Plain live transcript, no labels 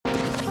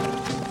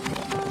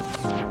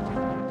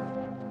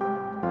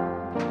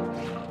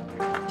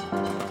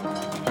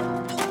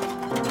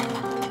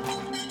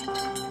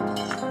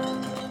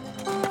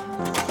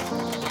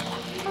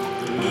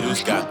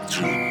Jayce got the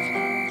truth.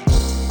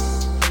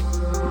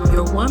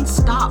 Your one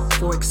stop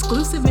for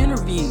exclusive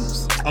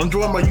interviews. I'm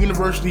joined by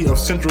University of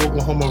Central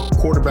Oklahoma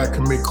quarterback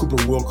commit Cooper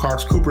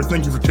Wilcox. Cooper,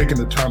 thank you for taking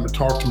the time to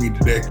talk to me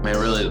today. Man,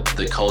 really,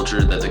 the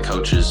culture that the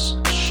coaches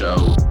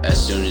show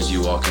as soon as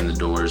you walk in the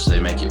doors, they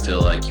make it feel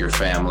like your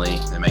family.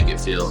 They make it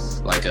feel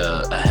like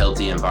a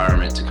healthy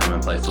environment to come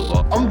and play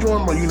football. I'm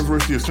joined by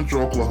University of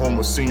Central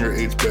Oklahoma senior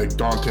H-back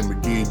Dante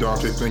McGee.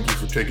 Dante, thank you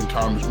for taking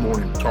time this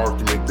morning to talk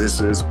to me.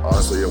 This is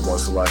honestly a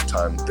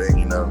once-in-a-lifetime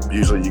thing,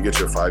 Usually you get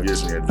your 5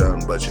 years and you're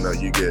done, but,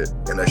 you get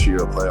an extra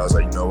year of play. I was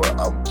like, you know what,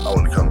 I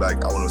want to come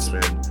back. I want to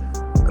spend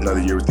another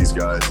year with these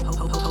guys.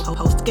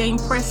 Post-game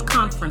press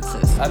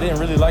conferences. I didn't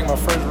really like my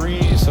first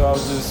read, so I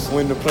was just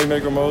went into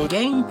playmaker mode.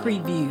 Game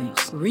previews,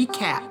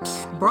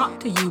 recaps,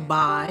 brought to you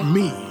by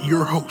me,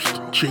 your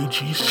host,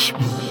 Jayce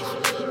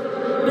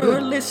Gardner.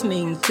 You're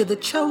listening to The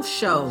Cho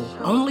Show,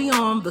 only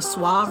on the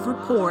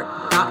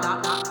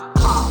SuaveReport.com.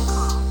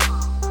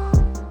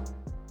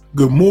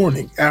 Good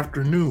morning,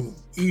 afternoon,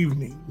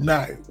 evening,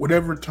 night,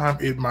 whatever time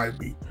it might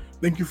be.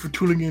 Thank you for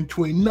tuning in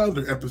to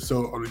another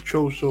episode of the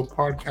Cho Show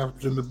Podcast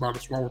presented by the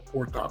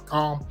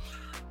SuaveReport.com.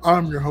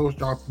 I'm your host,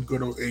 Jonathan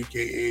Goudeau,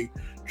 a.k.a.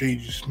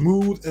 JG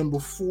Smooth. And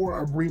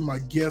before I bring my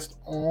guest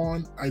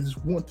on, I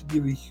just want to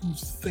give a huge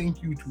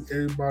thank you to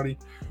everybody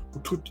who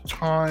took the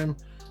time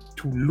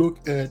to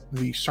look at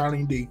the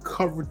signing day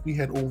coverage. We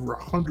had over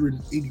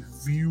 180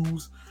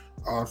 views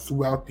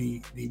throughout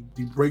the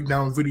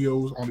breakdown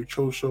videos on the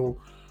Cho Show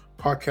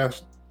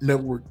Podcast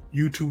Network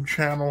YouTube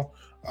channel.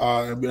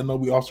 And I know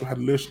we also had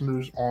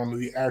listeners on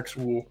the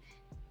actual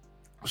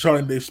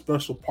signing day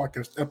special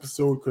podcast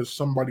episode because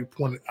somebody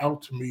pointed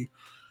out to me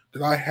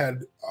that I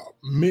had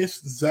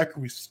missed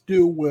Zachary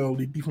Stillwell,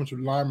 the defensive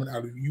lineman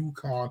out of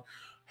UConn.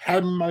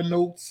 Had in my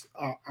notes,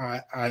 I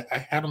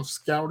had him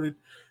scouted,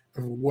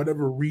 and for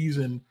whatever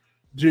reason,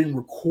 during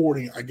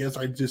recording, I guess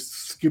I just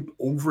skipped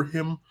over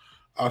him.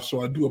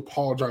 So I do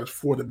apologize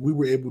for that. We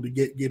were able to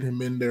get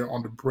him in there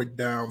on the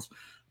breakdowns,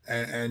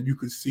 and you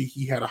could see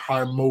he had a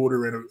high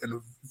motor and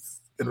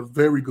a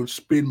very good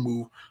spin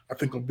move. I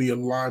think he'll be a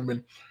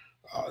lineman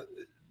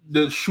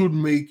that should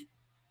make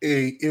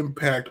a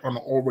impact on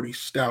an already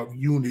stout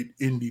unit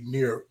in the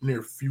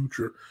near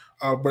future.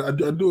 But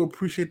I do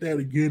appreciate that.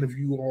 Again, if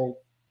you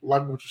all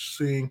like what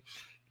you're seeing,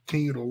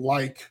 continue to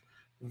like,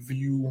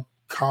 view,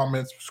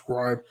 comment,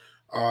 subscribe.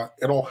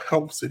 It all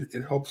helps. It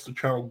helps the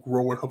channel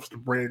grow. It helps the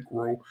brand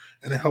grow,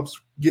 and it helps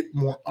get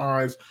more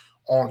eyes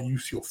on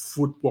UCO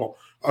football.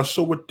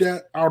 So with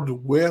that out of the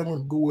way, I'm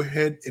going to go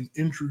ahead and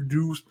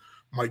introduce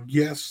my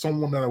guest,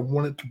 someone that I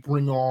wanted to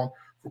bring on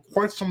for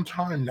quite some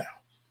time now.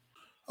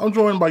 I'm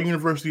joined by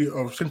University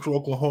of Central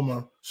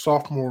Oklahoma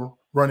sophomore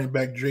running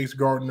back Jayce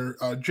Gardner.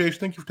 Jayce,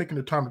 thank you for taking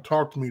the time to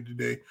talk to me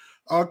today.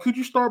 Could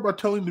you start by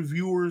telling the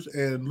viewers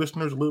and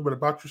listeners a little bit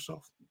about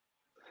yourself?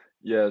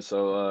 Yeah,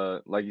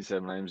 so like you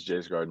said, my name is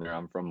Jayce Gardner.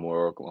 I'm from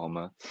Moore,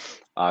 Oklahoma.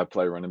 I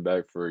play running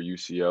back for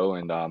UCO,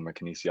 and I'm a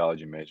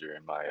kinesiology major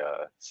in my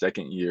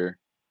second year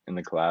in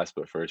the class,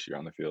 but first year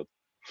on the field.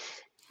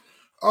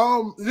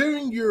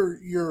 During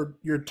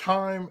your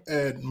time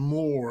at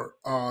Moore,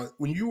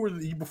 when you were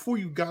before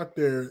you got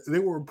there, they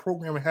were a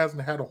program that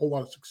hasn't had a whole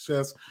lot of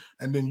success,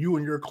 and then you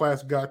and your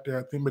class got there.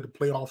 I think made the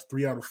playoffs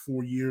 3 out of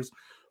 4 years.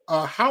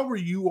 How were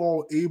you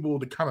all able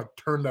to kind of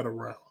turn that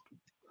around?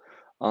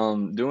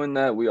 Doing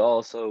that, we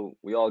all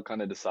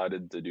kind of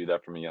decided to do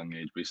that from a young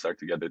age. We stuck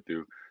together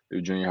through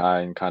junior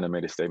high and kind of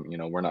made a statement,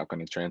 we're not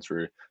going to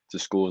transfer to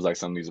schools like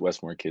some of these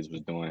Westmore kids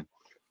was doing.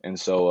 And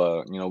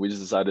so, we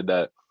just decided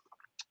that,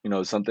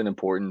 something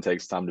important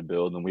takes time to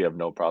build, and we have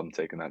no problem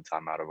taking that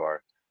time out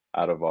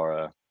of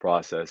our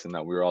process, and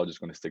that we were all just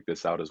going to stick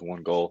this out as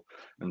one goal.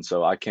 And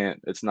so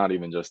it's not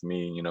even just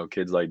me,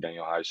 kids like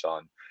Daniel Highshaw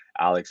and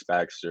Alex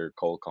Baxter,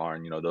 Cole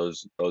Karn,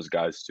 those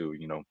guys too,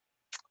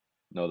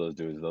 know those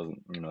dudes. Those,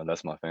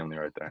 that's my family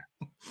right there.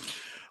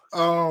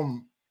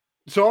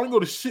 So I want to go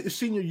to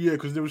senior year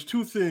because there was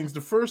two things. The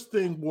first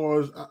thing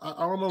was I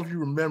don't know if you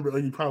remember, or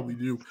you probably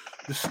do,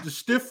 the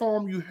stiff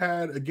arm you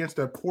had against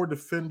that poor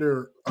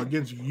defender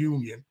against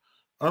Union.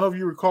 I don't know if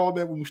you recall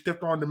that when you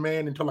stiffed arm the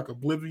man into like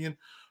oblivion.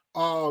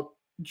 You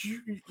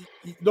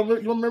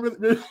remember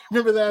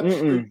that?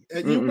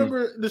 You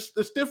remember the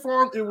stiff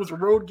arm? It was a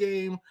road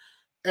game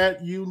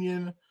at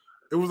Union.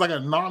 It was like a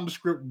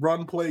nondescript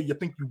run play. I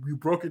think you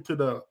broke it to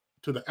the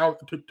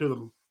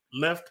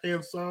left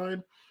hand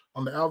side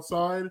on the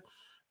outside,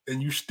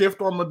 and you stiffed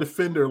on the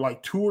defender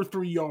like 2 or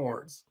 3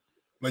 yards.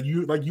 Like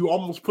you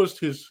almost pushed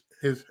his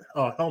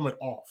helmet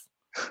off.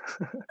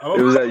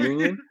 It was at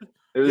Union.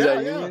 It was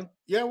at Union.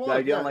 Yeah, it was. Did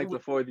I get on like the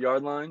 4th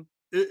yard line?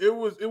 It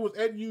was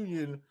at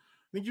Union. I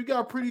think you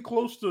got pretty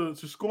close to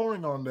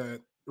scoring on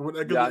that.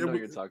 Yeah, I know what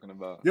you're talking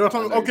about. You're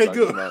talking about? Okay,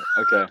 good. Okay.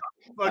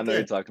 I know what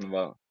you're talking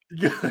about.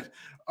 Good.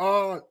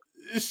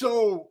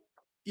 So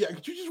yeah,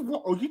 could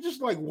you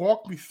just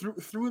walk me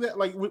through that?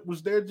 Like,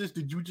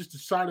 did you just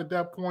decide at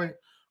that point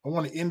I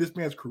want to end this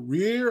man's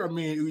career? I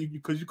mean,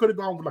 because you could have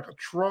gone with like a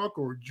truck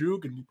or a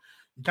juke, and you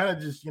kind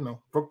of just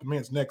broke the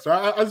man's neck. So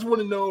I just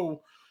want to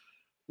know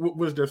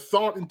Was there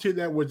thought into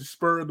that? Was it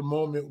spur of the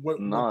moment? What?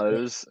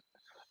 No,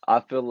 I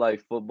feel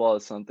like football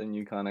is something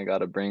you kind of got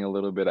to bring a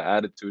little bit of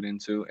attitude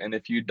into, and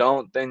if you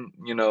don't, then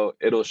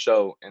it'll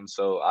show. And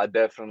so I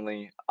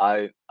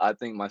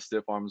think my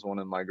stiff arm is one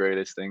of my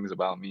greatest things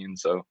about me, and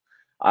so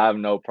I have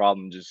no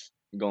problem just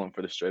going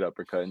for the straight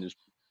uppercut and just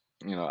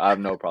I have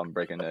no problem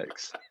breaking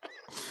necks,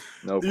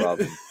 no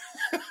problem.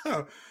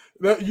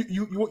 Now,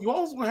 you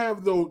also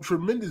have though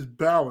tremendous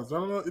balance. I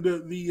don't know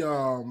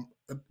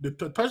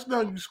the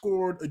touchdown you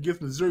scored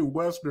against Missouri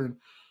Western.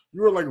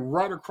 You were like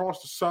right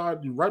across the side,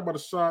 right by the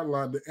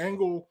sideline. The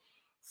angle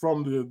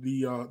from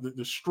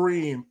the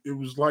stream, it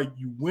was like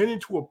you went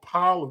into a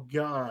pile of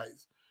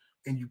guys,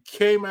 and you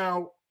came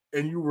out,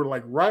 and you were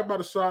like right by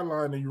the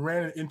sideline, and you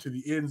ran it into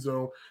the end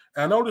zone.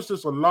 And I noticed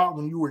this a lot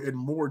when you were in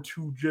more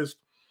too. Just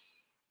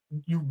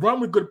you run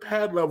with good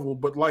pad level,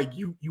 but like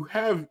you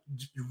have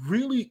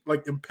really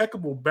like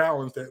impeccable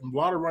balance that a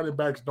lot of running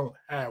backs don't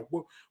have.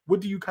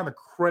 What do you kind of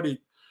credit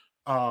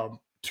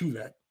to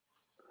that?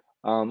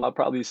 I'll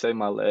probably say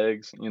my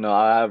legs.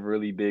 I have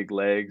really big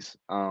legs.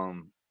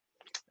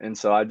 And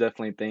so I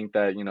definitely think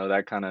that,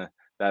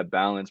 that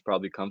balance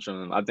probably comes from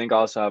them. I think I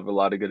also have a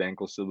lot of good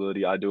ankle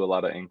stability. I do a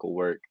lot of ankle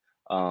work.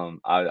 Alvin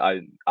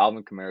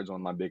Kamara is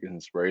one of my biggest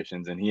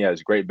inspirations, and he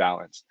has great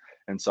balance.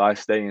 And so I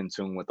stay in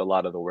tune with a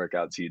lot of the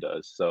workouts he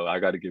does. So I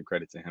got to give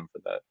credit to him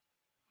for that.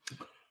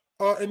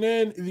 And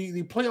then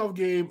the playoff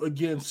game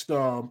against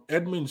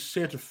Edmond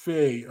Santa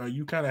Fe,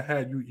 you kind of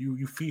had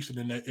you feasted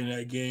in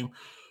that game.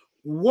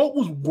 What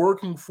was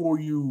working for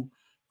you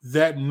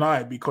that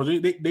night? Because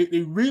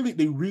they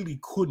really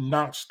could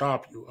not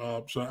stop you.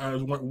 So I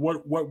was wondering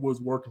what was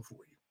working for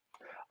you?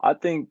 I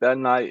think that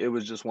night it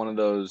was just one of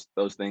those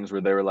things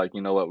where they were like,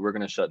 you know what, we're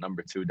gonna shut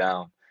number two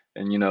down.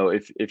 And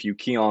if you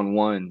key on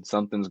one,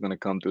 something's gonna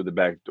come through the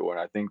back door.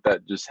 And I think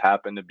that just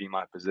happened to be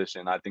my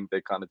position. I think they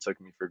kind of took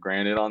me for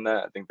granted on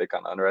that. I think they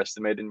kind of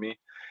underestimated me.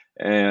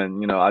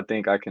 And I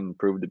think I can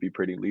prove to be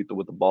pretty lethal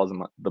with the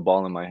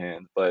ball in my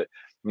hand. But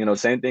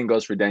same thing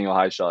goes for Daniel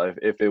Highshaw.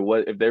 If they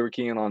were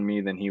keying on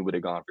me, then he would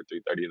have gone for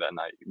 330 that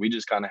night. We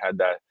just kind of had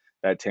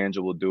that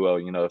tangible duo.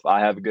 If I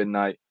have a good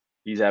night,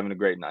 he's having a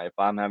great night. If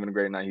I'm having a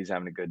great night, he's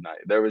having a good night.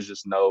 There was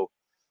just no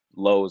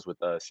lows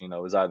with us. It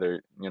was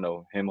either,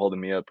 him holding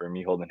me up or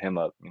me holding him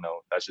up.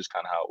 That's just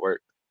kind of how it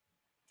worked.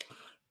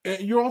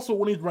 And you're also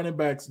one of these running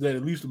backs that,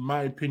 at least in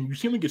my opinion, you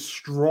seem to get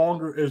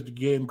stronger as the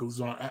game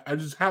goes on. I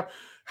just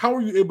how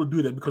are you able to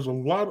do that? Because a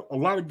lot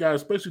of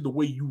guys, especially the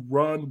way you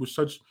run with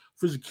such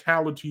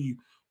physicality,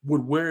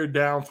 would wear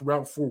down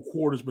throughout 4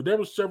 quarters. But there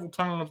were several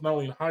times, not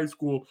only in high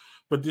school,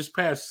 but this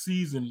past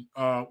season,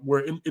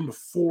 where in the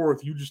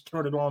fourth, you just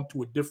turn it on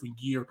to a different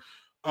gear.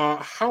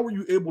 How are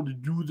you able to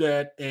do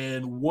that?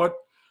 And what,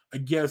 I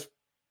guess,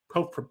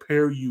 helped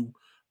prepare you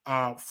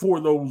for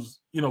those,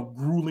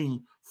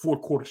 grueling 4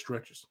 quarter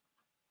stretches?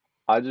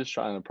 I just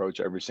try and approach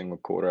every single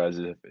quarter as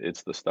if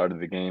it's the start of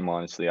the game,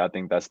 honestly. I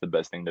think that's the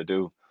best thing to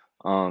do.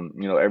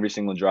 Every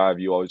single drive,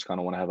 you always kind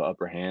of want to have an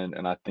upper hand.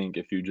 And I think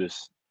if you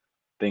just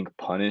think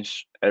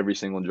punish every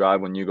single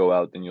drive when you go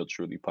out, then you'll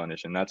truly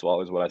punish. And that's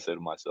always what I say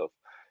to myself.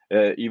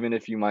 Even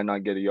if you might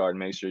not get a yard,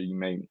 make sure you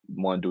may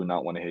do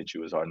not want to hit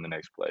you as hard in the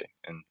next play.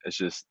 And it's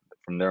just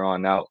from there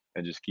on out,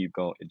 it just keep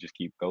going. It just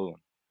keep going.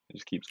 It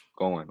just keeps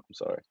going. I'm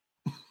sorry.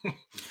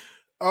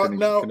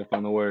 Couldn't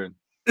find the word.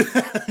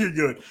 You're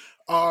good.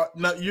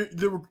 Now your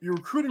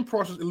recruiting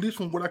process, at least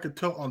from what I could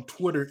tell on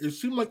Twitter, it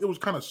seemed like it was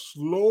kind of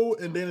slow,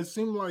 and then it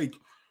seemed like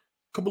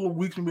a couple of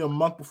weeks, maybe a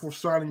month before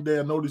signing day,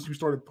 I noticed you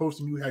started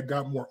posting you had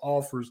got more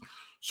offers.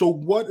 So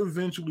what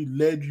eventually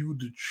led you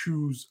to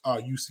choose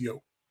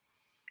UCO?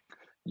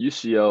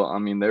 UCO, I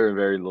mean, they were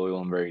very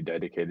loyal and very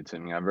dedicated to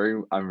me. I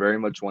very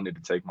much wanted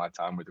to take my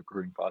time with the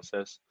recruiting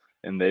process,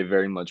 and they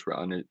very much were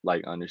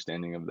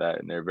understanding of that,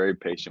 and they're very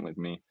patient with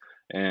me.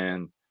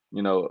 And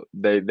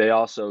they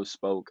also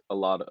spoke a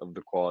lot of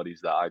the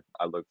qualities that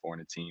I look for in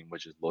a team,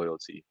 which is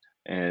loyalty.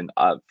 And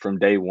from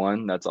day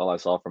one, that's all I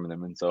saw from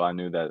them. And so I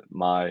knew that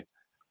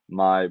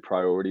my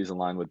priorities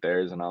aligned with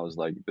theirs, and I was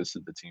like, this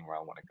is the team where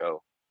I want to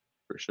go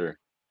for sure.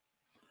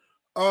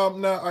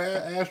 Now I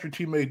asked your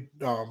teammate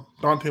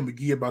Dante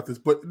McGee about this,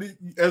 but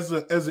as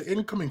an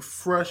incoming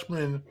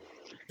freshman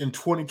in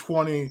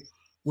 2020,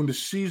 when the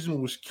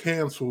season was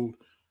canceled,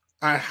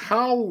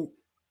 how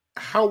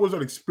was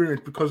that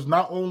experience? Because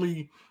not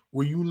only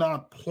were you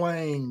not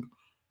playing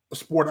a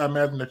sport, I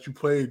imagine that you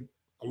played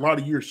a lot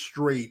of years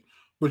straight,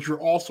 but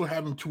you're also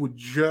having to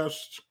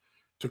adjust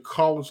to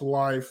college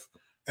life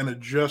and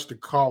adjust to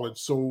college.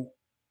 So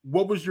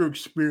what was your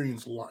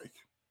experience like?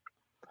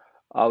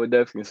 I would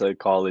definitely say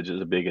college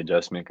is a big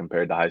adjustment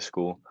compared to high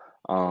school.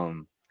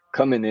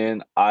 Coming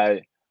in,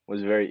 I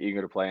was very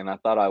eager to play, and I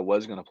thought I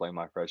was going to play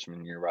my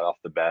freshman year right off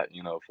the bat.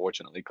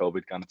 Fortunately,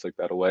 COVID kind of took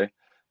that away.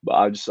 But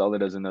I just saw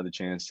it as another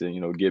chance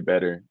to, get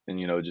better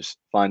and, just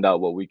find out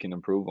what we can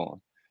improve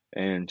on.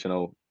 And,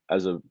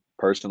 as a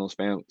personal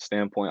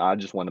standpoint, I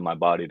just wanted my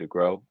body to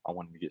grow. I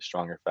wanted to get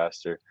stronger,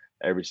 faster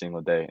every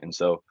single day. And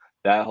so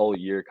that whole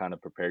year kind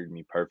of prepared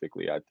me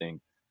perfectly, I think,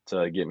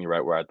 to get me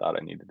right where I thought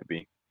I needed to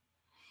be.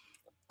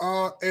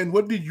 And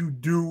what did you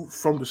do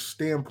from the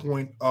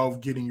standpoint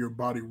of getting your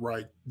body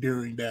right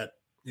during that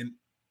in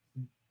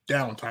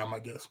downtime, I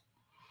guess?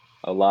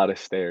 A lot of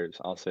stairs.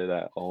 I'll say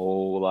that. A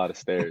whole lot of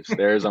stairs.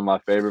 Stairs are my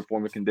favorite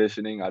form of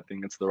conditioning. I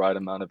think it's the right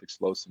amount of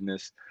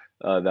explosiveness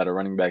that a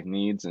running back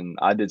needs. And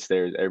I did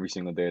stairs every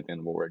single day at the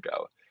end of a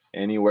workout.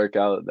 Any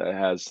workout that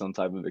has some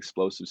type of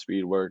explosive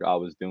speed work, I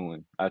was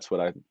doing. That's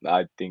what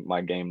I think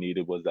my game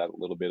needed, was that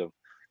little bit of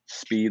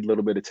speed,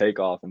 little bit of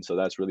takeoff. And so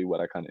that's really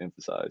what I kind of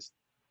emphasized.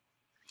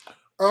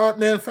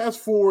 Then fast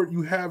forward,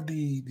 you have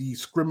the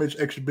scrimmage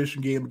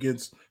exhibition game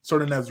against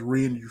Southern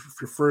Nazarene,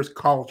 your first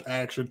college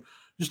action.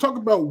 Just talk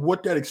about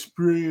what that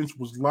experience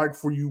was like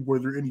for you. Were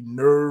there any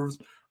nerves?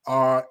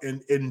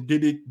 And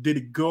did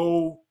it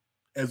go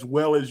as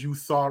well as you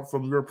thought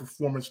from your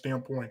performance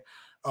standpoint,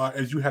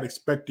 as you had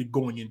expected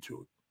going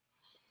into it?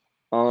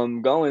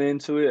 Going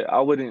into it, I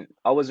wasn't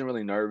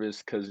really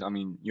nervous because I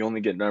mean, you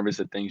only get nervous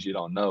at things you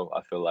don't know,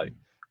 I feel like.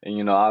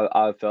 And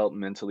I felt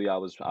mentally I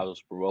was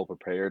well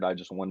prepared. I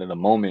just wanted a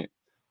moment,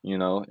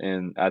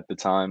 and at the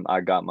time I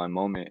got my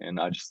moment and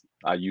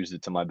I used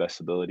it to my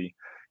best ability.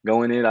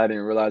 Going in, I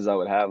didn't realize I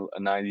would have a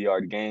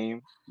 90-yard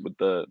game with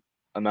the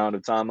amount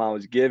of time I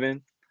was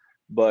given,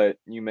 but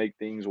you make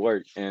things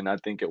work and I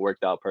think it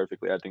worked out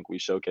perfectly. I think we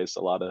showcased a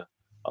lot of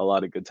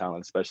good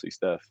talent, especially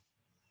Steph.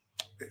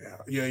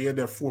 Yeah, he had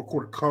that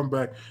four-quarter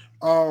comeback.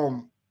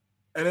 And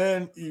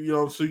then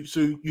so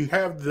you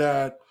have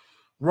that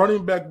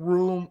running back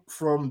room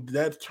from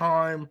that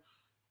time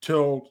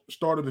till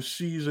start of the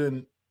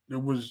season. There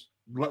was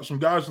some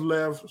guys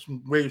left,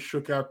 some ways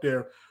shook out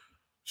there.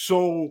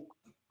 So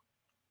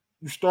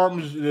you start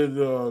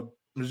the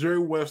Missouri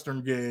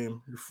Western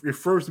game, your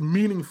first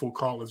meaningful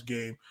college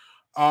game.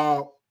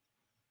 Was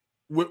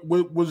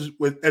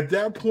at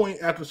that point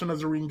after the San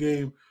Nazarene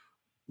game,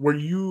 were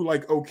you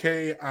like,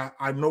 okay,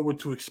 I know what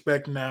to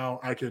expect now.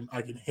 I can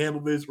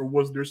handle this, or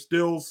was there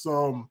still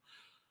some,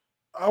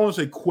 I don't want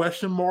to say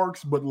question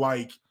marks, but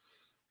like,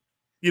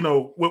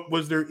 what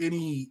was there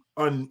any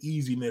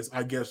uneasiness,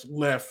 I guess,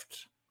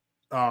 left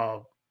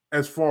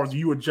as far as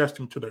you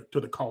adjusting to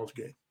the college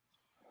game?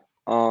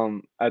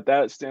 At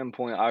that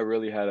standpoint, I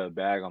really had a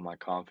bag on my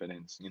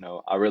confidence.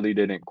 I really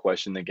didn't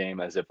question the game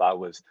as if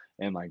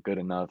am I good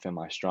enough? Am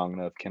I strong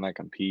enough? Can I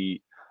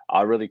compete?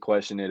 I really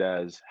question it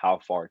as how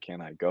far can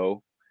I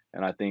go?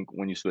 And I think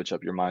when you switch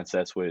up your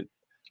mindsets with,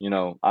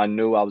 I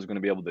knew I was going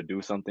to be able to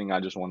do something. I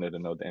just wanted to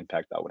know the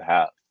impact I would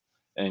have.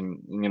 And,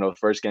 the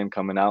first game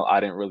coming out, I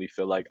didn't really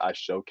feel like I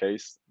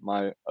showcased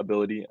my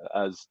ability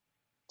as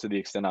to the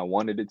extent I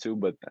wanted it to.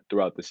 But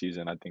throughout the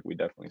season, I think we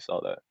definitely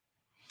saw that.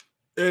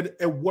 And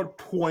at what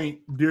point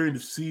during the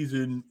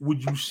season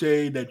would you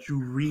say that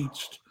you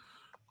reached,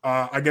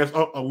 I guess,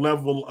 a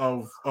level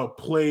of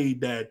play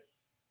that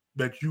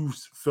you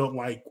felt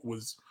like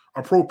was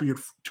appropriate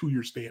to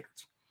your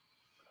standards?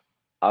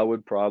 I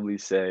would probably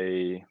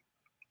say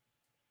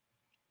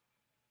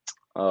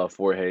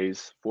Fort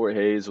Hayes. Fort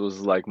Hayes was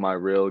like my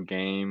real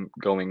game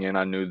going in.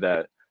 I knew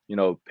that,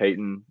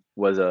 Peyton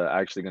was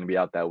actually going to be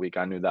out that week.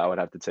 I knew that I would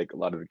have to take a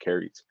lot of the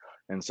carries.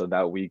 And so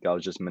that week I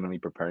was just mentally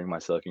preparing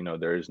myself.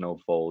 There is no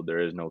fold, there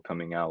is no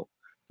coming out.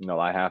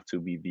 I have to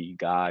be the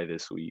guy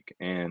this week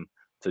and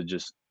to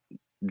just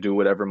do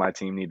whatever my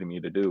team needed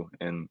me to do.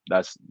 And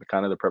that's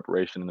kind of the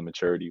preparation and the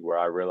maturity where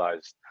I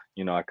realized,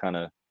 I kind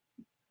of,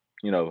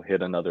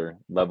 hit another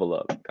level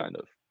up kind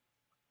of.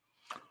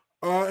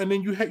 And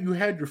then you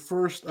had your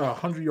first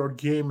 100-yard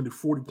game in the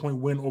 40-point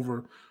win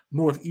over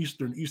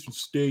Eastern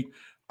State.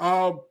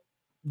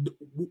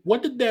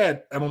 What did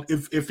that, I don't,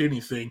 if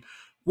anything,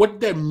 what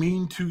did that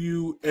mean to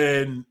you,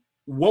 and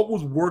what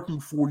was working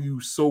for you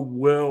so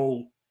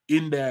well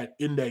in that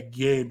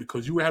game?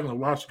 Because you were having a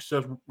lot of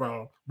success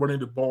running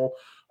the ball.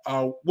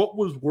 What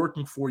was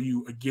working for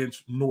you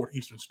against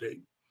Northeastern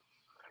State?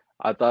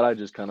 I thought I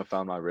just kind of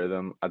found my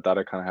rhythm. I thought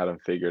I kind of had them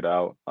figured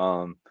out.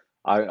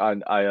 I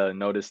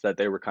noticed that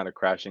they were kind of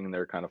crashing and they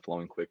were kind of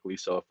flowing quickly.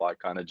 So if I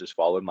kind of just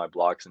followed my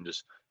blocks and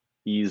just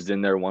eased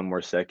in there one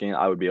more second,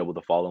 I would be able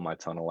to follow my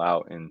tunnel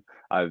out. And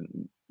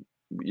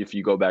if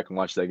you go back and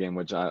watch that game,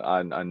 which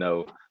I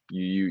know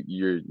you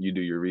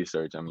do your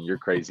research. I mean, you're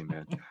crazy,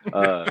 man.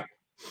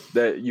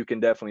 That you can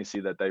definitely see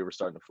that they were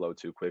starting to flow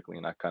too quickly,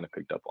 and I kind of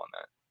picked up on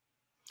that.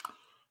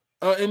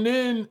 And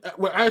then,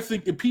 I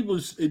think if people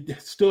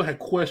still had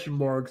question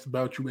marks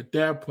about you at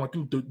that point, I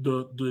think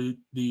the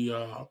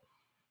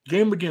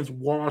game against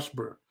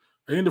Washburn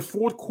in the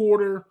fourth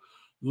quarter,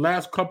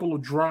 last couple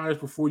of drives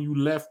before you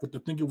left, but I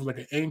think it was like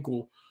an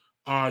ankle.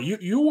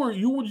 You were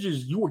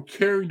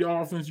carrying the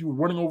offense. You were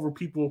running over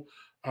people,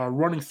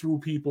 running through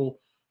people.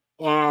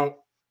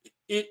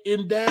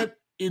 In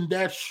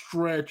that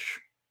stretch,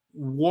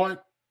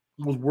 what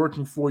was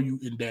working for you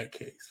in that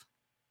case?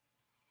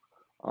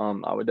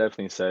 I would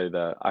definitely say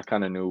that I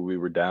kind of knew we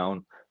were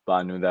down, but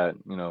I knew that,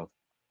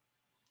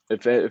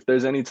 if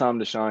there's any time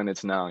to shine,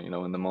 it's now,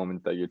 in the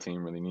moment that your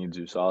team really needs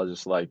you. So I was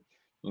just like,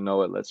 you know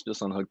what, let's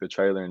just unhook the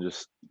trailer and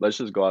let's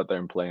just go out there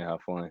and play and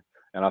have fun.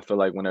 And I feel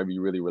like whenever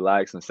you really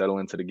relax and settle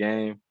into the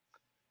game,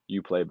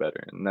 you play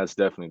better. And that's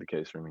definitely the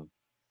case for me.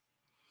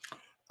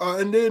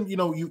 And then,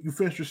 you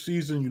finished your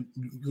season.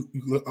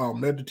 You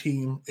led the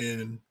team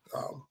in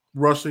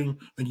rushing,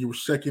 and you were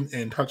second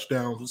in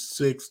touchdowns with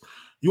 6.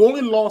 You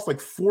only lost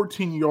like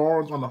 14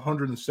 yards on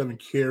 107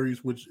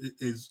 carries, which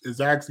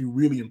is actually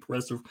really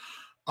impressive.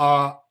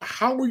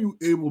 How were you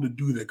able to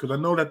do that? Because I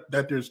know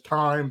that there's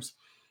times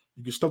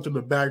you get stuffed in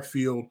the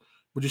backfield,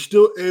 but you're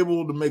still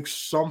able to make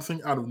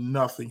something out of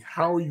nothing.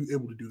 How are you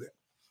able to do that?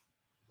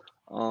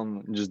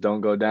 Just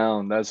don't go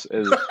down. That's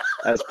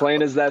as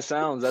plain as that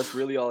sounds. That's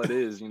really all it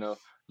is.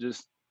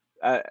 Just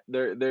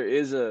there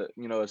is a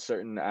a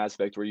certain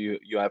aspect where you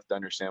have to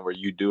understand where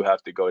you do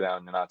have to go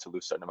down and not to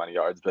lose a certain amount of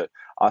yards. But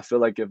I feel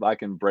like if I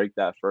can break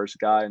that first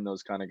guy and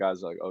those kind of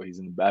guys like, oh, he's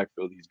in the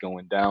backfield, he's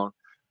going down,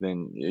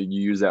 then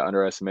you use that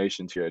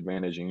underestimation to your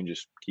advantage and you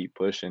just keep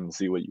pushing and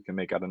see what you can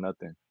make out of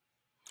nothing.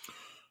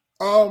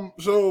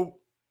 So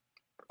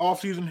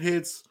off-season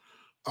hits,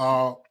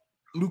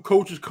 new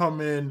coaches come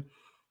in.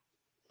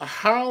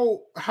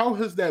 How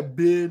has that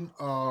been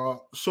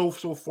so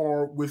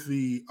far with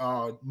the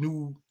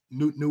new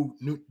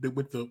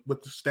with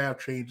the staff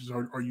changes?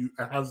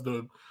 Has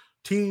the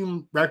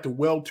team reacted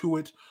well to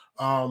it?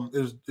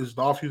 Is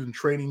the offseason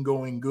training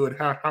going good?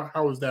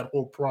 How is that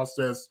whole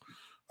process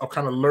of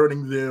kind of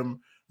learning them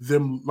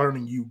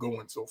learning you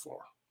going so far?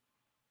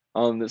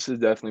 This has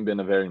definitely been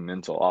a very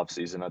mental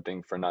offseason, I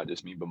think, for not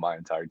just me but my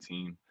entire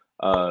team.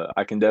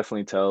 I can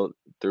definitely tell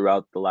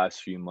throughout the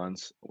last few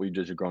months we've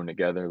just grown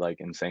together like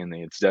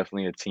insanely. It's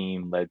definitely a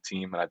team-led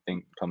team, and I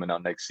think coming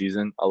out next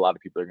season, a lot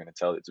of people are going to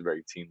tell it's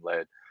very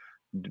team-led.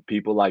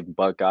 People like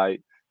Buckeye,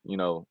 me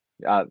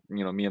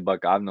and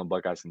Buckeye, I've known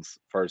Buckeye since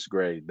first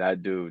grade.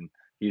 That dude,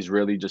 he's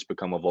really just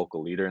become a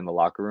vocal leader in the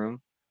locker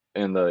room,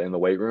 in the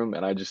weight room,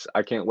 and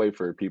I can't wait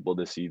for people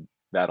to see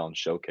that on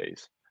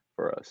Showcase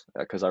for us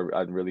because I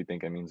really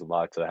think it means a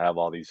lot to have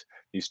all these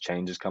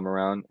changes come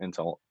around and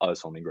to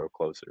us only grow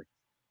closer.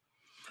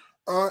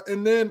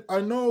 And then I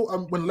know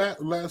when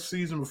last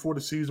season, before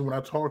the season, when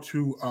I talked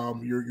to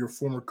your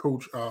former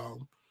coach,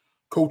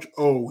 Coach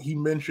O, he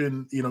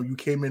mentioned you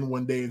came in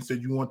one day and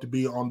said you want to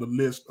be on the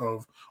list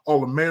of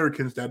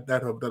All-Americans that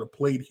have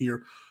played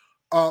here.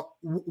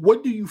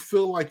 What do you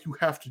feel like you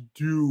have to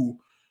do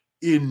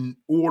in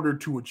order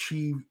to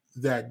achieve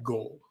that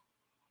goal?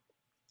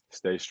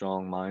 Stay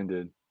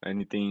strong-minded.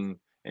 Anything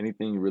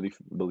you really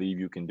believe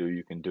you can do,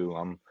 you can do.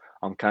 I'm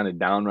kind of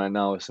down right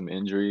now with some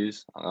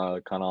injuries,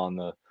 kind of on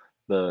the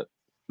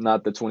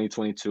not the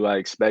 2022 I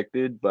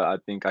expected, but I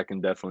think I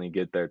can definitely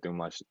get there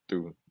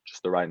through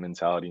just the right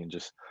mentality and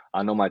just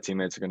I know my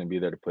teammates are going to be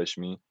there to push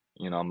me.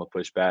 I'm gonna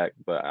push back,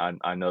 but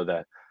I know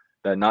that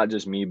not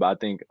just me, but I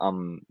think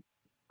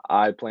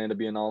I plan to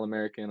be an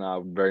All-American. I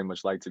would very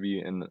much like to be,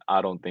 and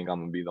I don't think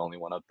I'm gonna be the only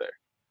one up there.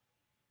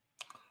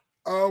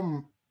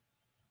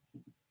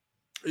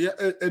 Yeah,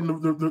 and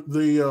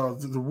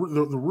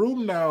the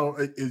room now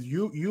is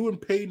you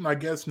and Peyton. I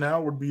guess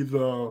now would be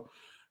the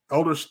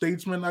elder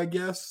statesman. I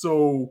guess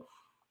so.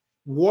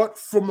 What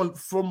from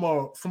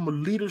a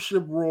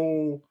leadership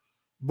role,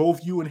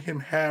 both you and him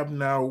have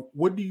now.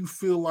 What do you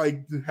feel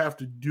like you have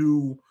to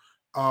do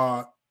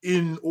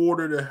in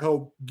order to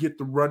help get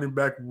the running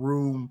back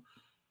room,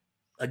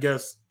 I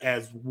guess,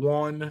 as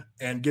one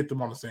and get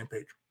them on the same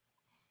page?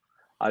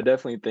 I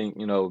definitely think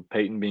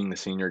Peyton being the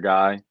senior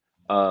guy.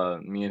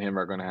 Me and him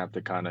are going to have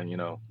to kind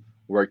of,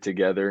 work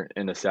together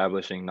in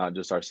establishing not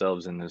just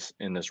ourselves in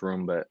this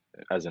room, but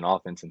as an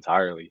offense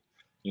entirely.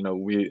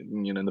 We,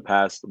 in the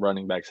past,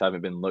 running backs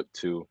haven't been looked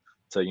to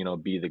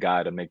be the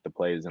guy to make the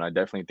plays. And I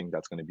definitely think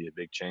that's going to be a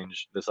big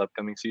change this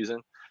upcoming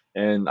season.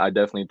 And I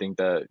definitely think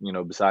that,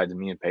 besides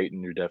me and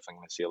Peyton, you're definitely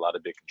going to see a lot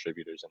of big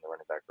contributors in the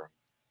running back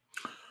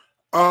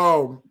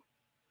room.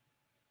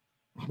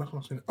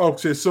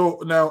 Okay,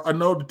 so now I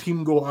know the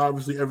team goal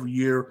obviously every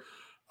year,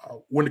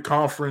 win the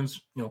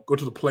conference, go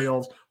to the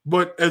playoffs.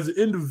 But as an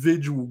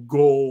individual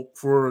goal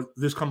for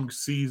this coming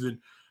season,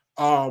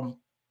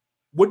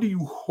 what do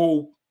you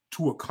hope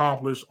to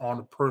accomplish on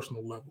a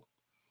personal level?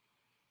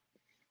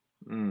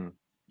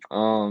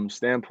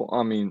 Standpoint.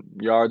 I mean,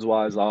 yards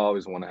wise, I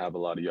always want to have a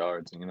lot of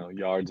yards.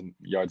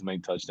 Yards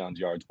make touchdowns.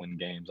 Yards win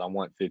games. I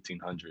want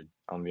 1,500.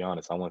 I'm gonna be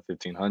honest. I want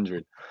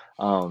 1,500.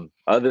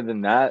 Other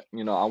than that,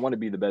 I want to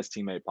be the best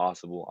teammate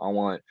possible. I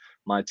want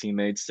my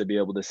teammates to be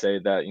able to say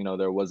that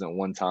there wasn't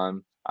one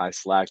time I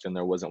slacked and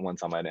there wasn't one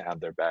time I didn't have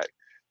their back.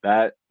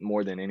 That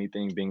more than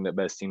anything, being the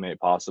best teammate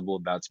possible.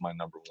 That's my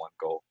number one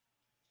goal.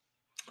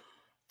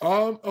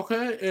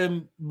 Okay,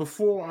 and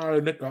before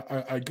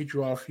I get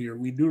you off here,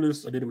 we do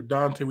this. I did it with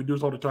Dante. We do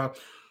this all the time.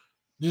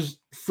 Just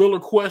filler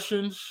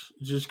questions,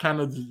 just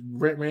kind of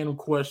random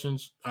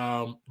questions.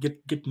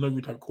 Get to know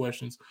you type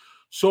questions.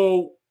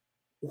 So,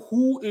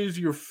 who is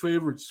your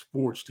favorite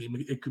sports team?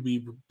 It could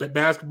be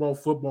basketball,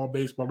 football,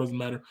 baseball. Doesn't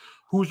matter.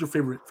 Who's your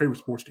favorite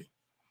sports team?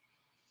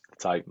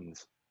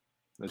 Titans.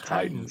 The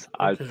Titans.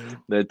 Okay.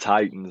 The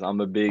Titans.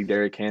 I'm a big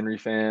Derrick Henry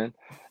fan,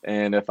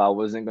 and if I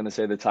wasn't going to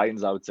say the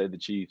Titans, I would say the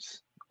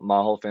Chiefs. My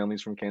whole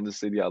family's from Kansas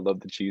City. I love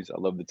the Chiefs. I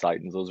love the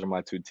Titans. Those are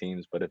my two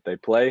teams. But if they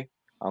play,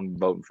 I'm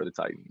voting for the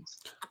Titans.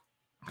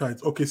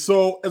 Okay.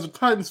 So as a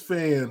Titans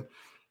fan,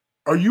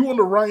 Are you on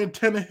the Ryan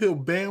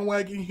Tannehill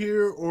bandwagon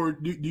here, or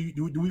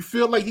do we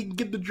feel like he can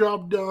get the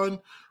job done,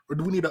 or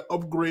do we need an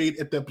upgrade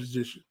at that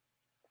position?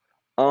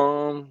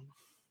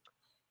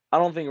 I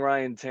don't think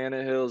Ryan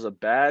Tannehill is a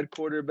bad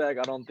quarterback.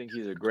 I don't think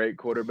he's a great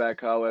quarterback.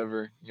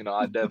 However,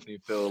 I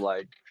definitely feel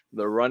like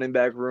the running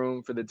back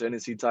room for the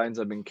Tennessee Titans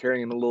have been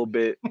carrying a little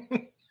bit.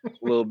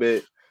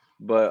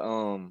 But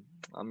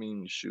I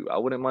mean, shoot, I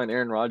wouldn't mind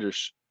Aaron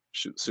Rodgers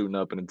suiting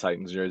up in a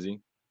Titans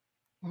jersey.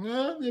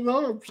 Yeah,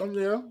 yeah,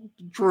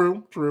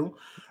 true.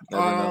 Never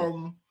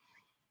know.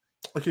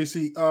 Okay,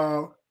 see,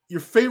 your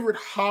favorite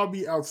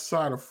hobby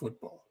outside of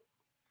football?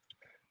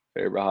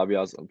 Favorite hobby,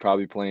 I was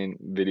probably playing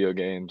video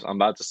games. I'm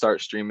about to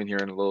start streaming here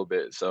in a little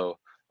bit, so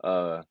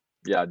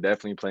yeah,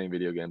 definitely playing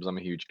video games. I'm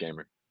a huge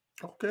gamer.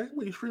 Okay,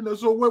 what you stream?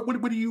 So what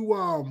do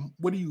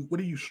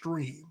you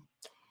stream?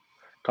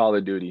 Call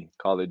of Duty,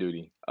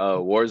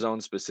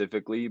 Warzone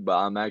specifically, but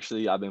I've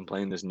been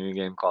playing this new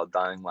game called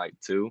Dying Light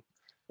 2,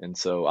 and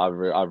so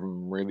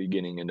I'm really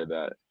getting into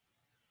that.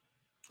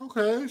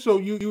 Okay, so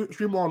you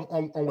stream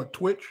on what,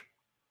 Twitch?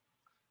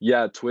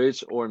 Yeah,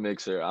 Twitch or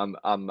Mixer. I'm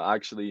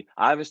actually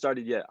I haven't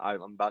started yet.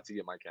 I'm about to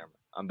get my camera.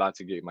 I'm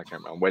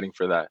waiting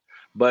for that.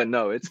 But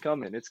no, it's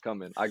coming.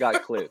 I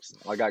got clips.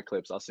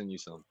 I'll send you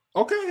some.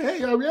 Okay, hey,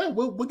 yeah,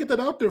 we'll get that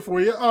out there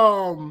for you.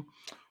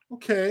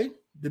 Okay,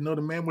 didn't know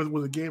the man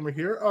was a gamer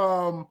here.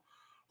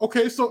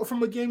 Okay, so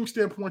from a gaming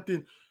standpoint,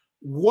 then,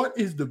 what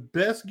is the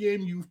best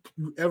game you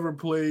ever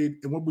played,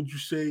 and what would you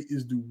say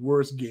is the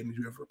worst game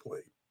you ever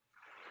played?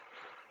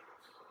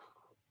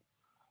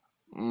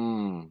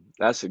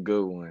 That's a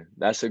good one.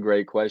 That's a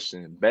great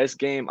question. Best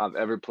game I've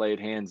ever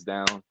played, hands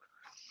down,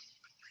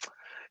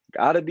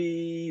 gotta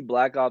be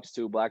Black Ops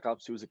 2. Black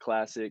Ops 2 is a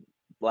classic.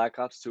 Black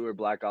Ops 2 or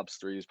Black Ops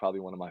 3 is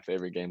probably one of my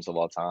favorite games of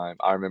all time.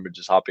 I remember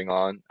just hopping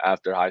on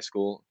after high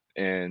school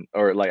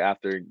or like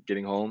after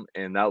getting home,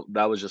 and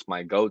that was just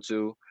my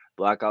go-to.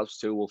 Black Ops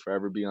 2 will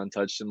forever be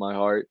untouched in my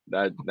heart.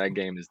 That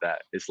game is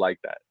that. It's like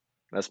that.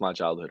 That's my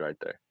childhood right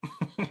there.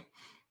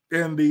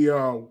 And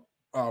the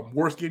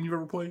worst game you've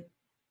ever played?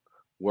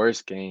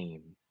 Worst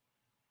game.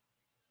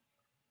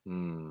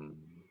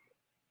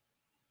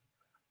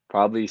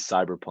 Probably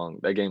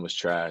Cyberpunk. That game was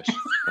trash.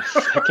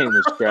 That game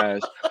was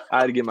trash. I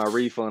had to get my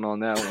refund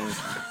on that one.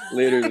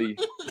 Literally,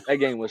 that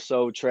game was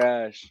so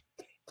trash.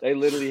 They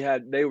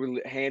were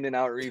handing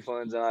out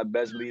refunds, and I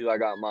best believe I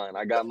got mine.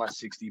 I got my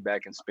 60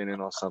 back and spending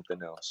on something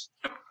else.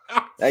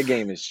 That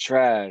game is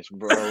trash,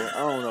 bro. I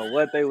don't know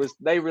what they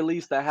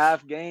released a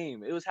half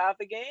game. It was half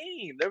a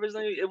game. It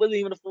wasn't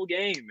even a full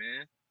game,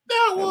 man.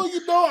 Yeah, well,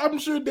 I'm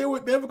sure they were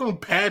gonna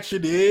patch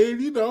it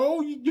in.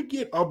 You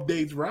get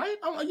updates, right?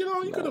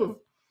 You could have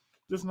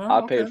just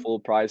now. I paid full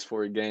price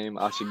for a game.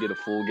 I should get a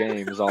full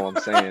game. Is all I'm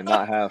saying,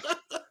 not half.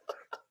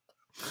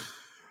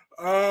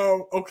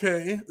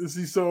 Okay. Let's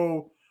see.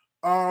 So,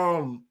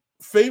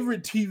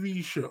 favorite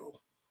TV show.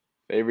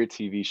 Favorite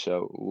TV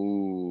show.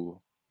 Ooh,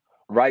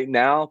 right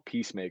now,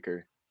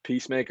 Peacemaker.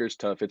 Peacemaker's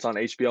tough. It's on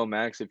HBO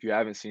Max. If you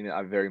haven't seen it,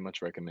 I very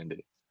much recommend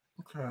it.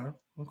 Okay.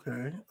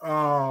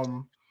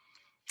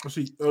 Let's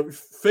see.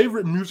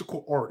 Favorite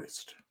musical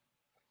artist.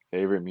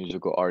 Favorite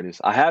musical artist.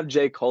 I have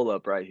J. Cole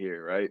up right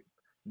here, right?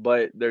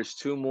 But there's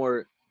two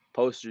more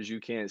posters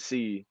you can't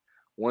see.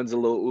 One's a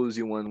Lil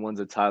Uzi one, one's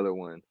a Tyler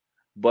one.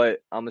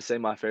 But I'm gonna say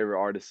my favorite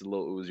artist is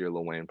Lil Uzi or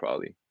Lil Wayne,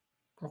 probably.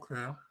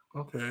 Okay.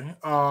 Okay.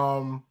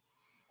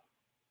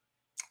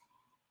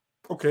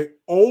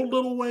 Old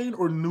Lil Wayne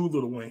or new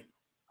Lil Wayne?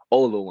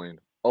 Old Lil Wayne.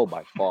 Oh,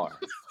 by far.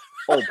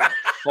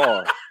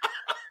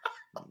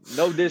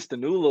 No diss to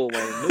new Lil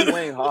Wayne. New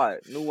Wayne hot.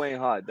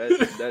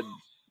 That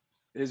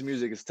his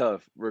music is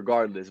tough,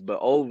 regardless. But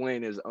old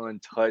Wayne is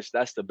untouched.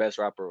 That's the best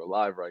rapper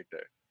alive, right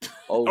there.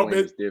 Old Wayne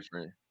is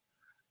different.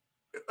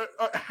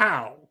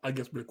 How? I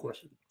guess big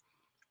question.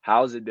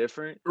 How is it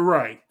different?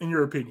 Right, in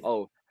your opinion.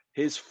 Oh,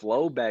 his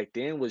flow back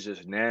then was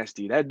just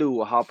nasty. That dude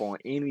would hop on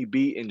any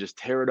beat and just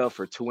tear it up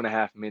for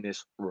 2.5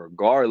 minutes,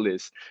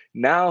 regardless.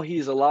 Now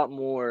he's a lot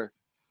more,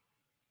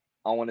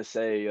 I want to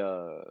say,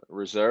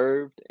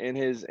 reserved in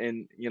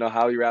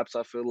how he raps.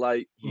 I feel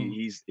like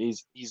he's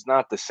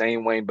not the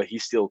same Wayne, but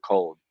he's still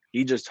cold.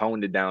 He just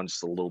toned it down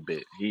just a little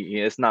bit.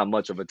 It's not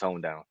much of a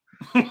tone down.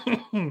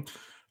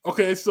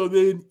 Okay, so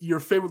then your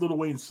favorite Lil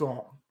Wayne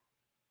song?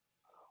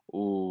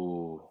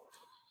 Ooh,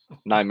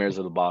 Nightmares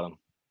at the Bottom,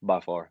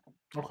 by far.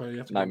 Okay,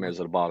 that's Nightmares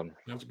at the Bottom.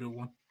 That's a good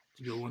one.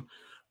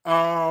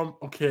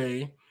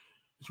 Okay.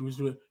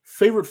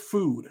 Favorite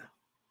food?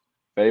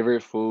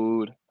 Favorite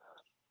food.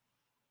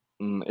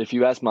 If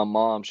you ask my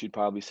mom, she'd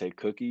probably say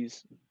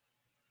cookies,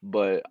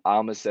 but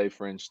I'm gonna say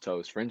French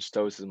toast. French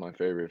toast is my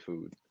favorite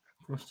food.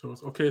 French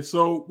toast. Okay,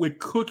 so with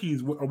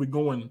cookies, are we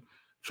going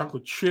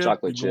chocolate chip?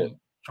 Chocolate chip.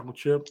 Chocolate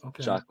chip.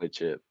 Okay. Chocolate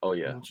chip. Oh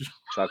yeah,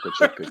 chocolate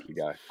chip cookie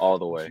guy all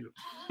the way.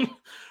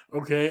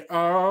 Okay.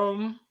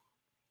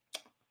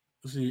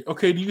 Let's see.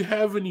 Okay, do you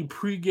have any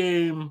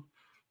pregame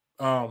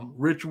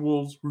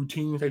rituals,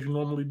 routines that you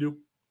normally do?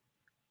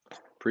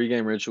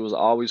 Pre-game rituals. I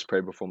always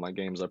pray before my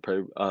games. I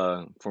pray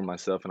for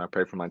myself, and I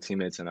pray for my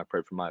teammates, and I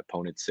pray for my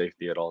opponent's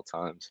safety at all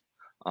times.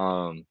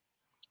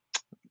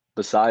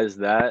 besides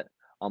that,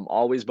 I'm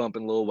always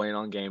bumping Lil Wayne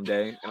on game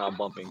day, and I'm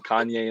bumping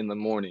Kanye in the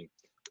morning.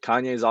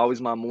 Kanye is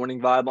always my morning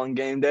vibe on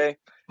game day,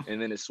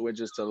 and then it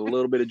switches to a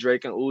little bit of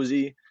Drake and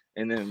Uzi,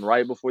 and then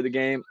right before the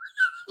game,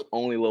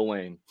 only Lil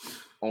Wayne.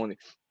 Only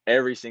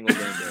every single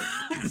game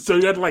day. So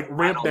you had to like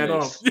ramp that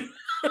up.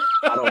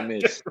 I don't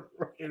miss.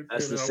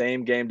 That's the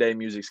same game day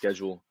music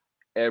schedule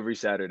every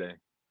Saturday.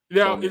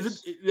 Now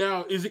is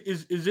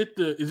it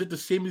the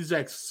same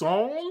exact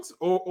songs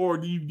or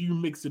do you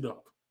mix it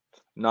up?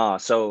 Nah,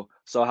 so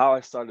how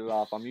I started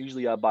off, I'm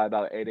usually up by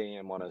about 8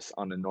 a.m.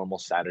 on a normal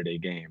Saturday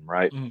game,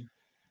 right? Mm.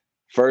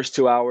 First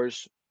 2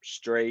 hours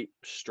straight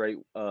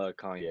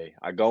Kanye.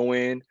 I go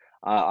in,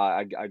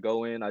 I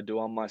go in, I do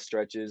all my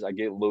stretches, I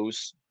get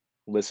loose,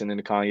 listening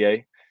to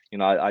Kanye. You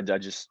know,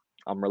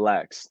 I'm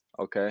relaxed,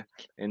 okay?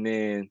 And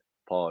then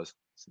pause.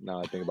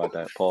 Now I think about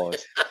that.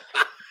 Pause.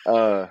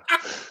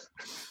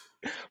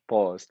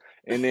 Pause.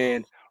 And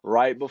then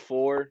right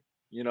before,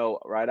 you know,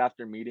 right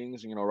after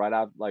meetings, you know,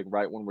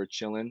 right when we're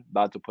chilling,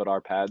 about to put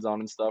our pads on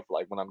and stuff,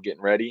 like when I'm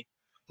getting ready,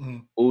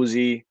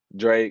 Uzi,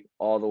 Drake,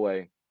 all the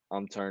way,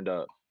 I'm turned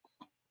up.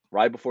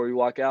 Right before we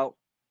walk out,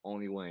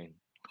 only Wayne.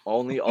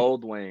 Only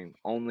old Wayne.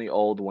 Only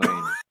old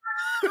Wayne.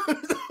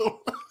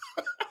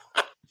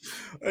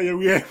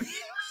 Yeah,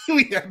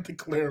 we have to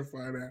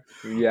clarify that.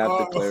 You have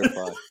to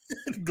clarify.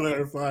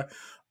 Clarify.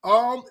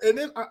 And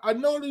then I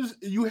noticed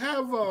you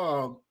have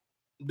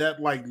that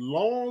like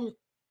long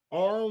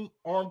arm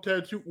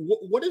tattoo.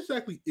 What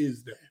exactly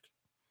is that?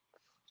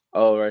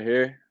 Oh, right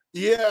here?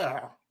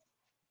 Yeah.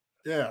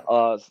 I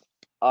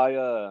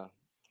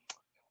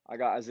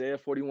got Isaiah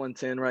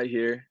 41:10 right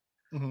here.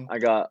 Mm-hmm. I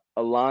got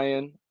a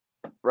lion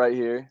right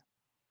here.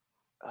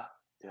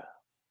 Yeah.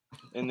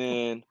 And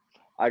then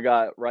I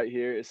got right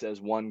here, it says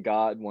one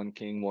God, one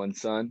King, one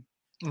Son.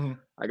 Mm-hmm.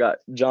 I got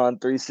John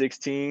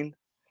 3:16,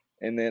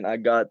 and then I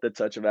got the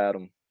touch of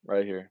Adam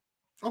right here.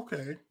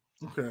 Okay.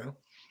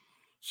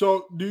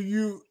 So do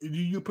you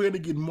plan to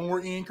get more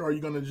ink, or are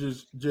you gonna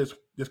just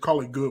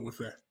call it good with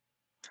that?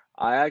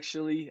 I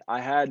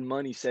had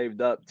money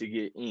saved up to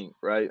get ink,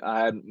 right? I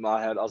had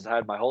my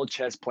whole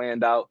chest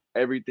planned out,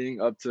 everything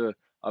up to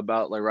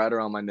about like right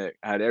around my neck.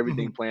 I had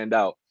everything planned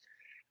out.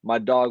 My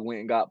dog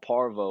went and got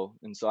parvo,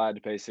 and so I had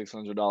to pay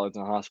 $600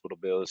 in hospital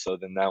bills. So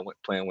then that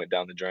plan went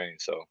down the drain.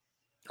 So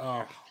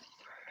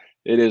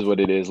it is what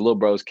it is. Little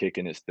bro's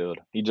kicking it still.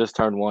 He just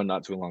turned 1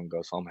 not too long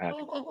ago, so I'm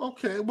happy.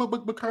 Okay.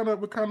 What kind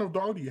of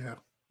dog do you have?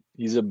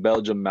 He's a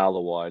Belgian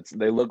Malinois.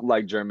 They look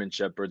like German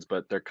Shepherds,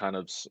 but they're kind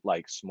of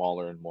like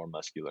smaller and more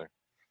muscular.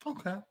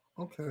 Okay.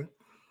 I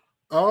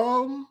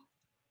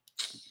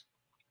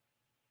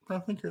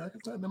think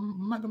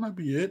that might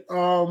be it.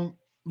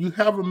 You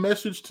have a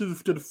message to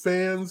the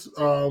fans,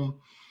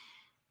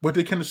 what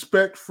they can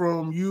expect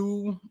from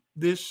you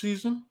this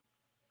season?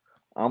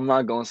 I'm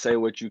not gonna say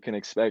what you can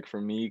expect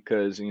from me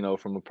because, you know,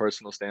 from a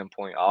personal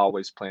standpoint, I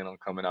always plan on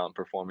coming out and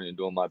performing and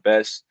doing my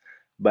best.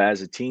 But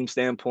as a team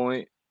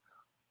standpoint,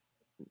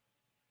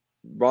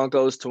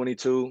 Broncos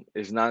 22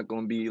 is not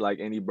going to be like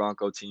any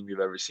Bronco team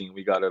you've ever seen.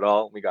 We got it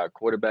all. We got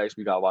quarterbacks.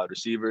 We got wide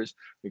receivers.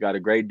 We got a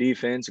great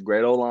defense, a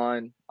great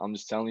O-line. I'm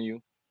just telling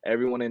you,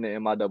 everyone in the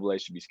MIAA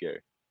should be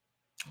scared.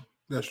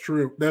 That's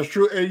true.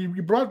 And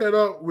you brought that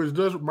up, which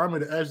does remind me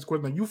to ask this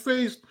question. You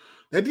faced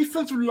that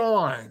defensive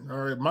line,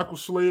 all right, Michael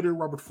Slater,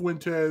 Robert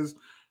Fuentes,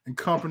 and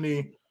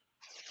company.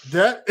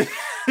 That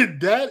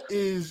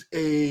is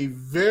a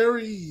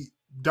very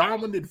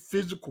dominant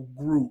physical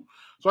group.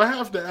 So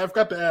I've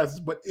got to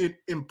ask, but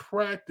in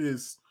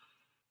practice,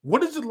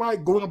 what is it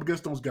like going up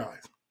against those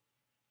guys?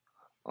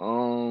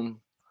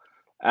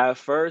 At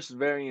first,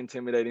 very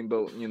intimidating,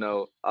 but you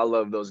know, I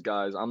love those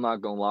guys. I'm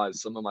not gonna lie,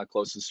 some of my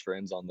closest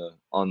friends on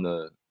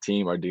the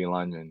team are D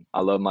linemen.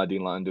 I love my D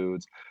line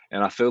dudes,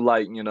 and I feel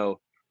like, you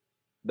know,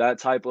 that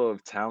type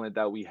of talent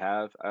that we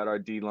have at our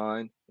D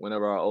line,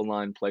 whenever our O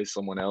line plays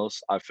someone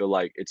else, I feel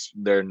like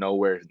they're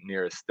nowhere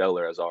near as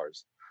stellar as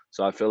ours.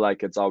 So I feel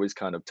like it's always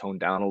kind of toned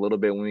down a little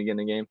bit when we get in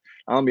the game.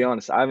 I'm gonna be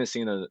honest, I haven't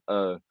seen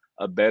a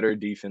better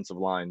defensive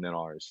line than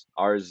ours.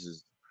 Ours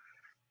is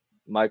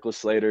Michael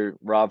Slater,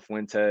 Rob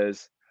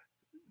Fuentes,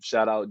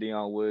 shout out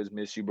Deion Woods,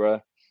 miss you,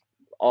 bruh.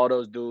 All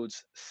those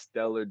dudes,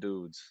 stellar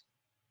dudes.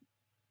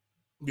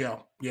 Yeah.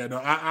 No,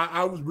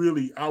 I was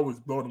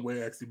blown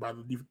away actually by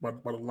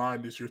the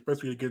line this year,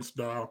 especially against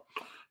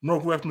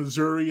Northwest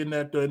Missouri in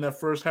that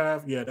first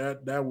half. Yeah,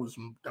 that was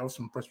some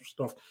impressive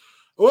stuff.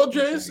 Well,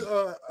 Jayce,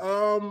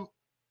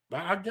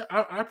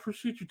 I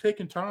appreciate you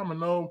taking time. I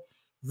know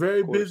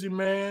very busy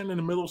man in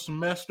the middle of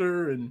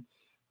semester and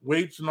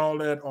weights and all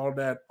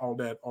that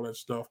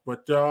stuff.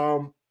 But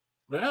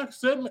like I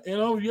said, you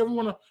know, if you ever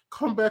want to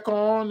come back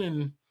on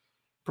and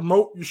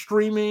promote your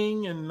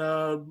streaming and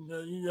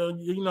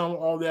you know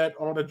all that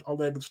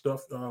good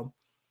stuff,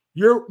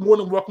 you're more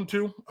than welcome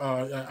to.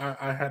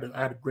 I had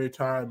a great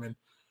time, and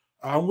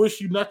I wish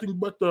you nothing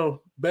but the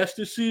best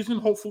this season.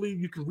 Hopefully,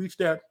 you can reach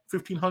that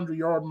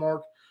 1,500-yard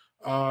mark,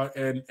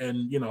 and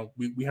you know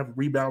we have a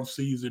rebound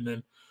season,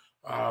 and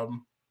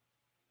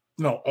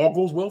you know all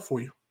goes well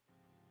for you.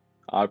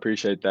 I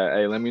appreciate that.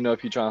 Hey, let me know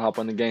if you try to hop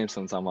on the game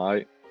sometime, all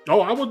right?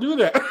 Oh, I will do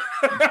that.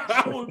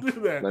 I will do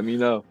that. Let me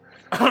know.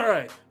 All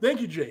right. Thank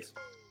you, Jayce.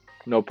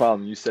 No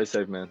problem. You stay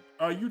safe, man.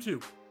 You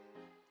too.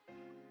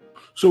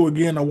 So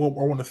again, I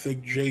want to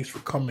thank Jayce for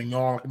coming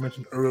on. Like I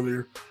mentioned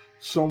earlier,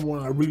 someone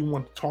I really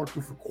want to talk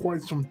to for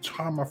quite some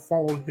time. I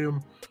followed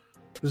him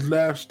his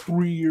last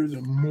 3 years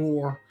and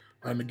more.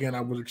 And again, I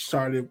was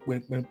excited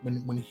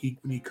when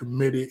he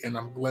committed, and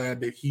I'm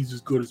glad that he's as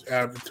good as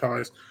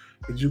advertised.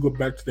 As you go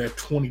back to that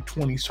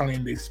 2020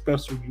 signing day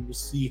special, you will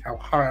see how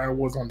high I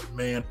was on the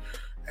man.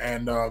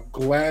 And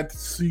glad to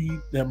see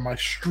that my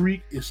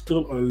streak is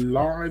still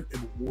alive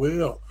and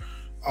well.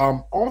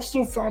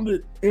 Also found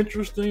it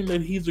interesting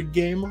that he's a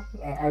gamer.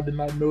 I did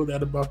not know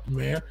that about the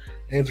man.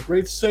 And it's a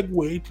great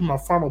segue to my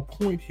final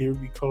point here,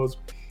 because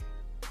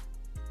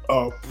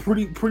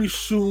pretty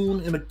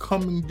soon in the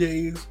coming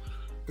days,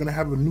 gonna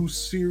have a new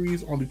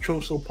series on the Cho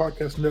Show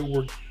Podcast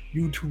Network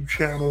YouTube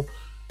channel.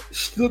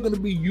 Still gonna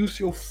be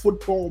UCO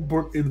football,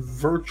 but in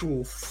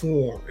virtual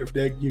form. If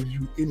that gives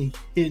you any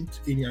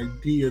hint, any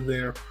idea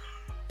there,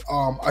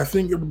 I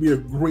think it would be a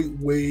great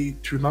way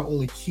to not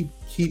only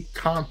keep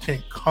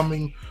content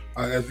coming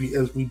as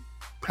we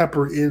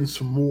pepper in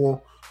some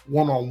more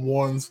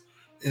one-on-ones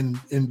in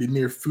the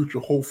near future,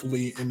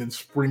 hopefully, and in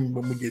spring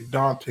when we get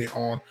Dante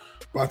on.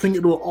 But I think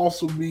it will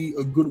also be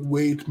a good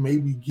way to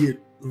maybe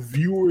get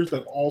viewers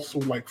that also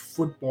like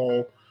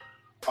football,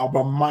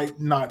 but might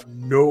not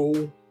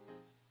know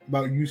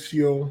about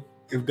UCO,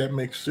 if that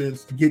makes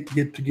sense, to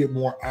get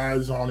more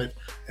eyes on it,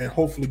 and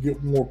hopefully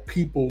get more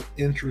people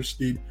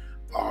interested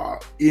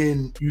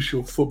in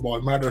UCO football.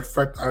 As a matter of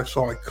fact, I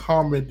saw a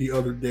comment the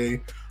other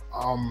day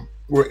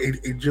where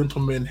a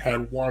gentleman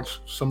had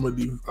watched some of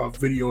the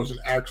videos and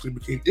actually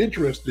became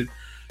interested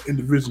in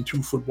Division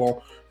II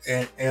football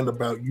and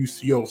about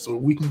UCO. So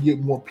we can get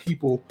more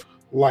people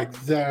like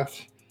that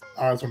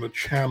eyes on the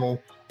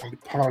channel, on the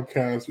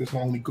podcast. It's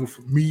not only good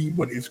for me,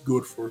 but it's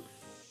good for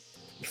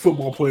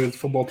football players,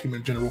 football team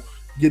in general.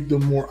 Get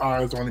them more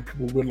eyes on it.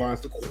 People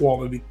realize the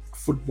quality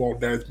football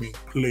that is being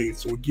played.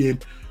 So again,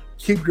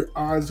 keep your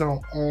eyes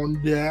out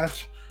on that.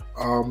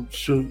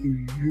 So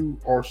if you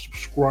are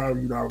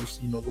subscribed, you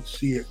obviously we'll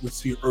see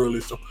it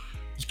early. So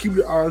just keep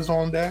your eyes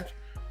on that.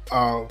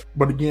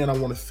 But again, I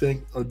want to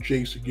thank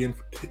Jayce again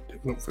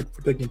for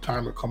taking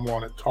time to come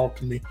on and talk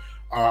to me.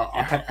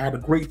 I had a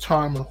great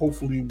time, and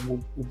hopefully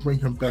we'll bring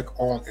him back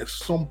on at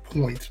some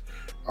point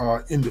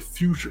in the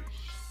future.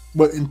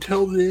 But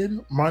until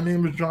then, my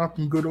name is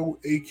Jonathan Goudeau,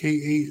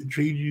 aka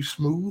JG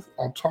Smooth.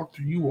 I'll talk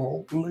to you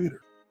all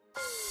later.